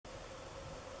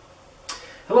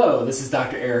Hello, this is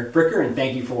Dr. Eric Bricker, and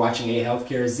thank you for watching A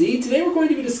Healthcare Z. Today we're going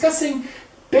to be discussing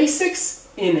basics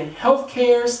in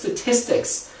healthcare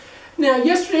statistics. Now,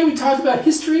 yesterday we talked about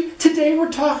history. Today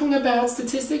we're talking about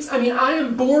statistics. I mean, I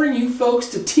am boring you folks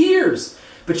to tears,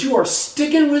 but you are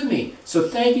sticking with me. So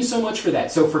thank you so much for that.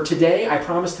 So for today, I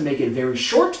promise to make it very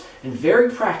short and very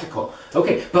practical.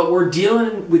 Okay, but we're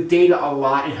dealing with data a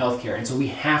lot in healthcare, and so we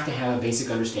have to have a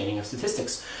basic understanding of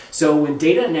statistics. So when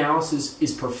data analysis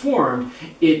is performed,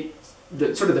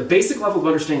 the basic level of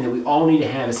understanding that we all need to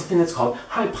have is something that's called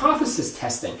hypothesis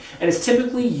testing. And it's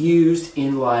typically used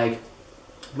in, like,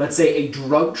 let's say a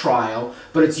drug trial,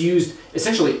 but it's used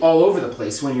essentially all over the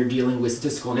place when you're dealing with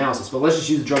statistical analysis. But let's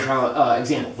just use the drug trial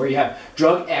example, where you have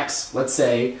drug X, let's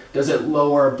say, does it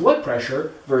lower blood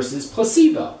pressure versus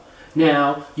placebo?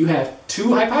 Now, you have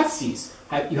two hypotheses.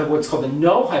 You have what's called the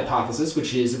Null Hypothesis,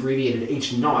 which is abbreviated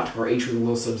H0, or H with a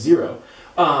little sub-zero,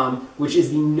 which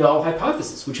is the Null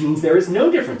Hypothesis, which means there is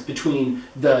no difference between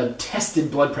the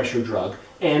tested blood pressure drug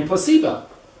and placebo,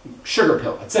 sugar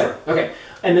pill, etc. Okay.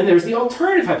 And then there's the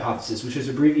alternative hypothesis, which is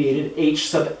abbreviated H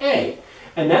sub A,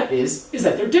 and that is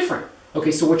that they're different.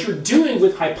 Okay, so what you're doing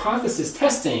with hypothesis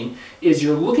testing is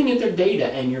you're looking at their data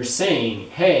and you're saying,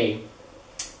 hey,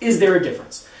 is there a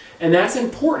difference? And that's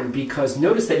important because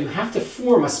notice that you have to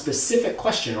form a specific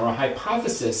question or a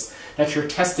hypothesis that you're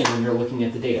testing when you're looking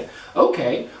at the data.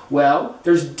 Okay, well,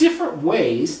 there's different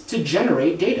ways to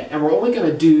generate data, and we're only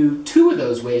going to do two of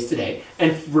those ways today.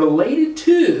 And related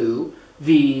to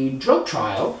the drug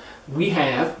trial, we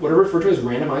have what are referred to as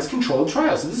randomized controlled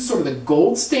trials. So this is sort of the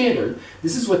gold standard.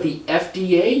 This is what the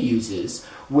FDA uses,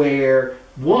 where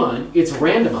one, it's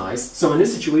randomized. So in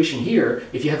this situation here,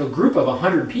 if you have a group of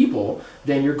 100 people,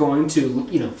 then you're going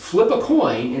to, flip a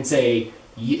coin and say,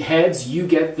 heads, you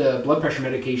get the blood pressure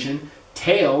medication,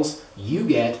 tails, you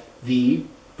get the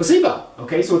placebo.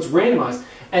 Okay, so it's randomized,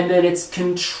 and then it's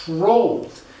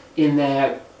controlled in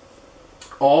that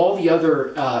all the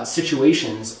other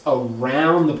situations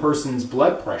around the person's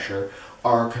blood pressure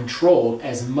are controlled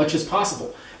as much as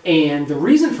possible. And the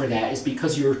reason for that is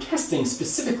because you're testing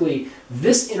specifically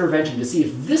this intervention to see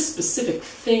if this specific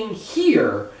thing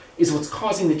here is what's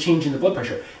causing the change in the blood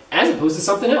pressure, as opposed to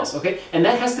something else, okay? And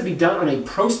that has to be done on a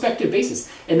prospective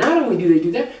basis. And not only do they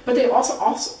do that, but they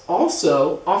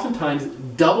also oftentimes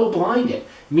double blind it,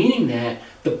 meaning that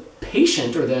the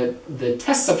patient or the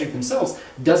test subject themselves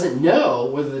doesn't know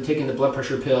whether they're taking the blood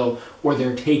pressure pill or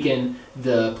they're taking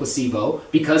the placebo,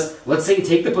 because let's say you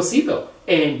take the placebo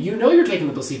and you know you're taking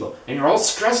the placebo and you're all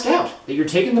stressed out that you're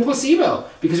taking the placebo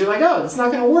because you're like, oh, it's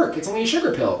not going to work, it's only a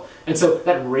sugar pill. And so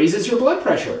that raises your blood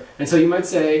pressure. And so you might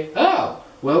say, oh,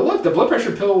 well, look, the blood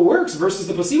pressure pill works versus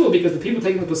the placebo because the people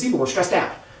taking the placebo were stressed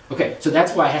out. Okay, so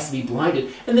that's why it has to be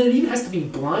blinded. And then it even has to be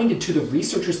blinded to the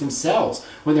researchers themselves.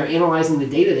 When they're analyzing the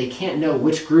data, they can't know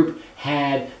which group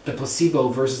had the placebo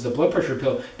versus the blood pressure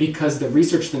pill because the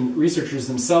researchers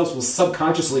themselves will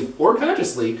subconsciously or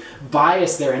consciously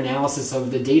bias their analysis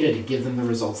of the data to give them the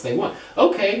results they want.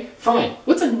 Okay, fine.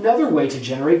 What's another way to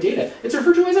generate data? It's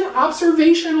referred to as an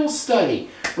observational study,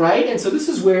 right? And so this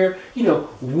is where,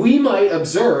 we might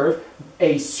observe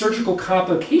a surgical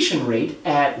complication rate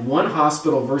at one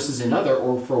hospital versus another,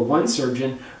 or for one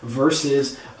surgeon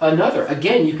versus another.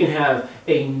 Again, you can have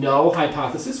a null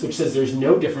hypothesis, which says there's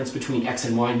no difference between X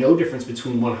and Y, no difference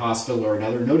between one hospital or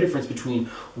another, no difference between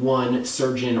one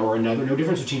surgeon or another, no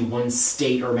difference between one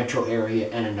state or metro area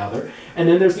and another. And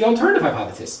then there's the alternative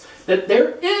hypothesis, that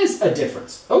there is a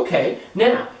difference. Okay,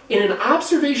 now, in an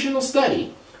observational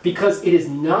study, because it is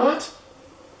not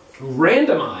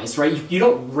randomized, right? You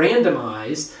don't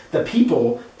randomize the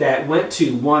people that went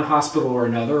to one hospital or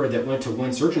another, or that went to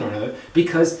one surgeon or another,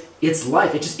 because it's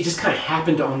life. It just kind of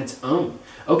happened on its own.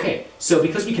 Okay, so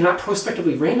because we cannot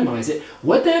prospectively randomize it,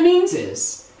 what that means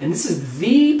is, and this is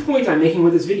the point I'm making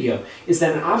with this video, is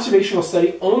that an observational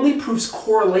study only proves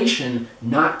correlation,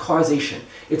 not causation.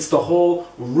 It's the whole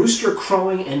rooster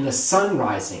crowing and the sun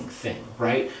rising thing,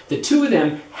 right? The two of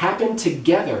them happen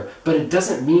together, but it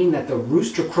doesn't mean that the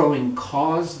rooster crowing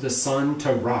caused the sun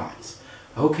to rise.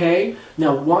 Okay?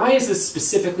 Now, why is this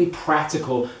specifically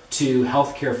practical to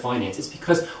healthcare finance? It's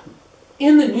because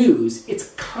in the news,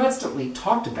 it's constantly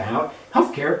talked about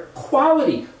healthcare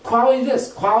quality. Quality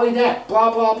this, quality that,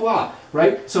 blah, blah, blah,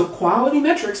 right? So quality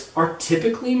metrics are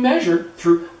typically measured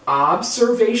through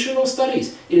observational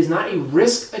studies. It is not a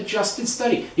risk-adjusted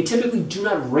study. They typically do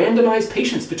not randomize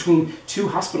patients between two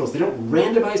hospitals. They don't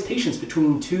randomize patients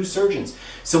between two surgeons.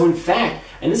 So in fact,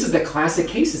 and this is the classic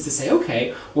case, is to say,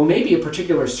 okay, well maybe a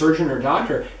particular surgeon or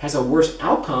doctor has a worse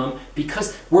outcome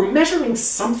because we're measuring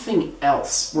something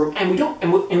else. And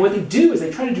what they do is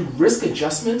they try to do risk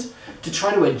adjustment to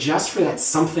try to adjust for that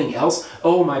something else.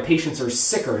 Oh, my patients are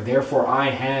sicker, therefore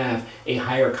I have a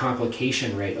higher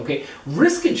complication rate. Okay,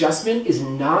 risk adjustment is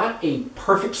not a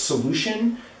perfect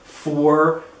solution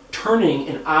for turning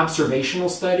an observational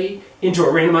study into a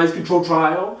randomized controlled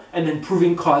trial and then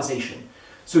proving causation.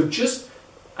 So just,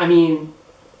 I mean,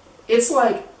 it's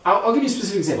like, I'll give you a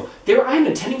specific example. I'm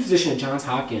an attending physician at Johns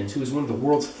Hopkins who is one of the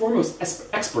world's foremost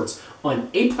experts on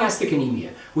aplastic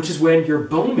anemia, which is when your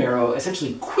bone marrow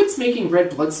essentially quits making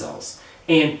red blood cells.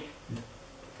 And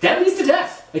that leads to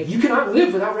death. Like, you cannot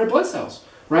live without red blood cells,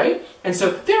 right? And so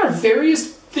there are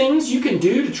various things you can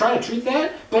do to try to treat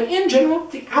that, but in general,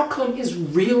 the outcome is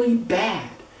really bad.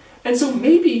 And so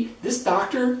maybe this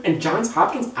doctor and Johns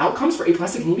Hopkins outcomes for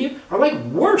aplastic anemia are like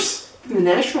worse than the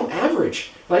national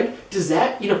average. Like, does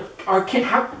that,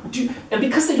 and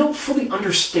because they don't fully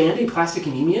understand aplastic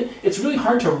anemia, it's really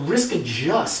hard to risk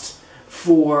adjust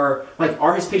for, like,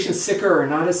 are his patients sicker or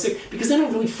not as sick, because they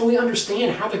don't really fully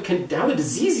understand how the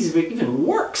disease even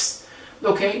works.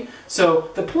 Okay, so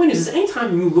the point is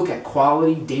anytime you look at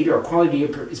quality data or quality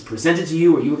data is presented to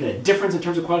you, or you look at a difference in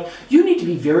terms of quality, you need to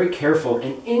be very careful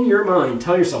and in your mind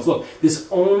tell yourself, look, this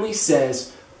only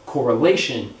says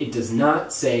correlation, it does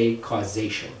not say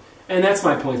causation. And that's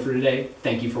my point for today.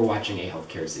 Thank you for watching A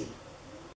Healthcare Z.